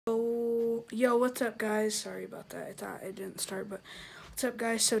Oh, yo, what's up, guys? Sorry about that. I thought I didn't start, but what's up,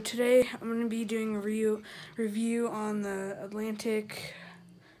 guys? So today I'm going to be doing a review on the Atlantic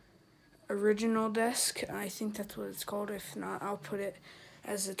original desk. I think that's what it's called. If not, I'll put it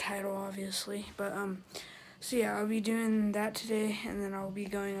as the title, obviously. But so yeah, I'll be doing that today, and then I'll be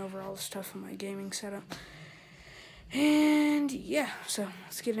going over all the stuff in my gaming setup. And yeah, so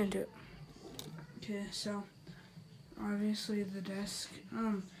let's get into it. Okay, so obviously the desk.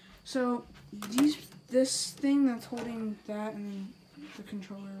 So this thing that's holding that and then the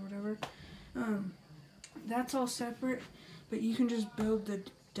controller or whatever, that's all separate, but you can just build the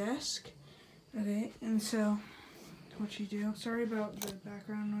desk. Okay, and so what you do. Sorry about the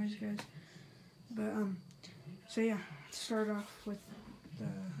background noise, guys. But so yeah, let's start off with the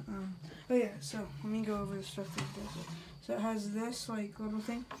oh yeah. So let me go over the stuff that it does. So it has this like little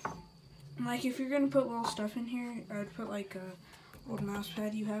thing. Like if you're gonna put little stuff in here, I'd put like a old mouse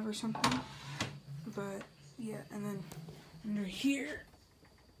pad you have or something. But yeah, and then under here,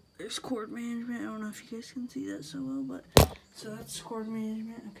 there's cord management. I don't know if you guys can see that so well, but so that's cord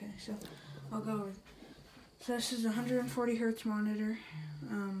management. Okay, so I'll go over it. So this is a 140 hertz monitor.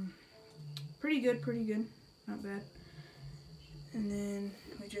 Pretty good, not bad. And then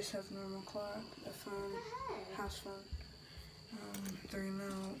we just have normal clock, a phone, house phone. 3 mil,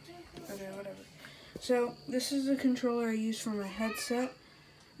 okay, whatever. So this is the controller I use for my headset,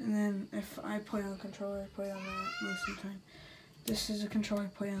 and then if I play on controller, I play on that most of the time. This is a controller I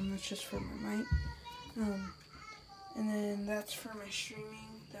play on that's just for my mic, and then that's for my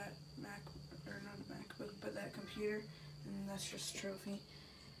streaming, that not MacBook, but that computer, and that's just a trophy.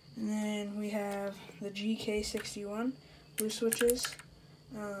 And then we have the GK61 blue switches,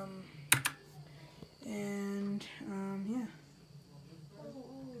 and yeah.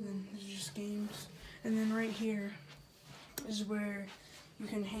 And then there's just games. And then right here is where you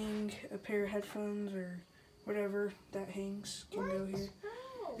can hang a pair of headphones or whatever that hangs can go here.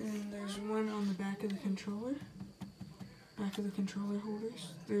 And then there's one on the back of the controller. Back of the controller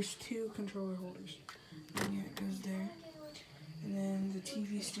holders. There's 2 controller holders. And yeah, it goes there. And then the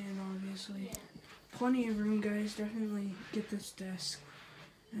TV stand, obviously. Plenty of room, guys. Definitely get this desk.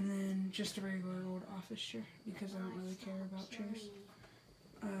 And then just a regular old office chair because I don't really care about chairs.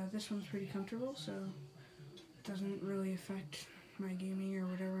 This one's pretty comfortable, so it doesn't really affect my gaming or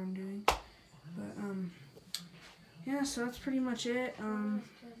whatever I'm doing. But, yeah, so that's pretty much it.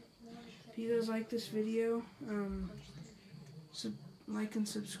 If you guys like this video, like and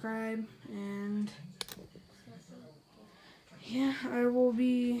subscribe, and yeah, I will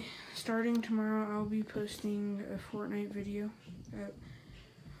be starting tomorrow. I'll be posting a Fortnite video.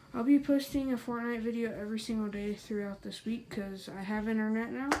 I'll be posting a Fortnite video every single day throughout this week because I have internet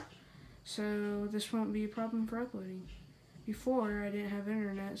now, so this won't be a problem for uploading. Before, I didn't have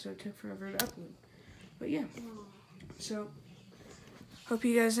internet, so it took forever to upload. But yeah, so hope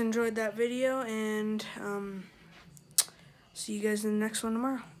you guys enjoyed that video, and see you guys in the next one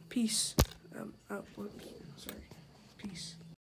tomorrow. Peace. Whoops, sorry. Peace.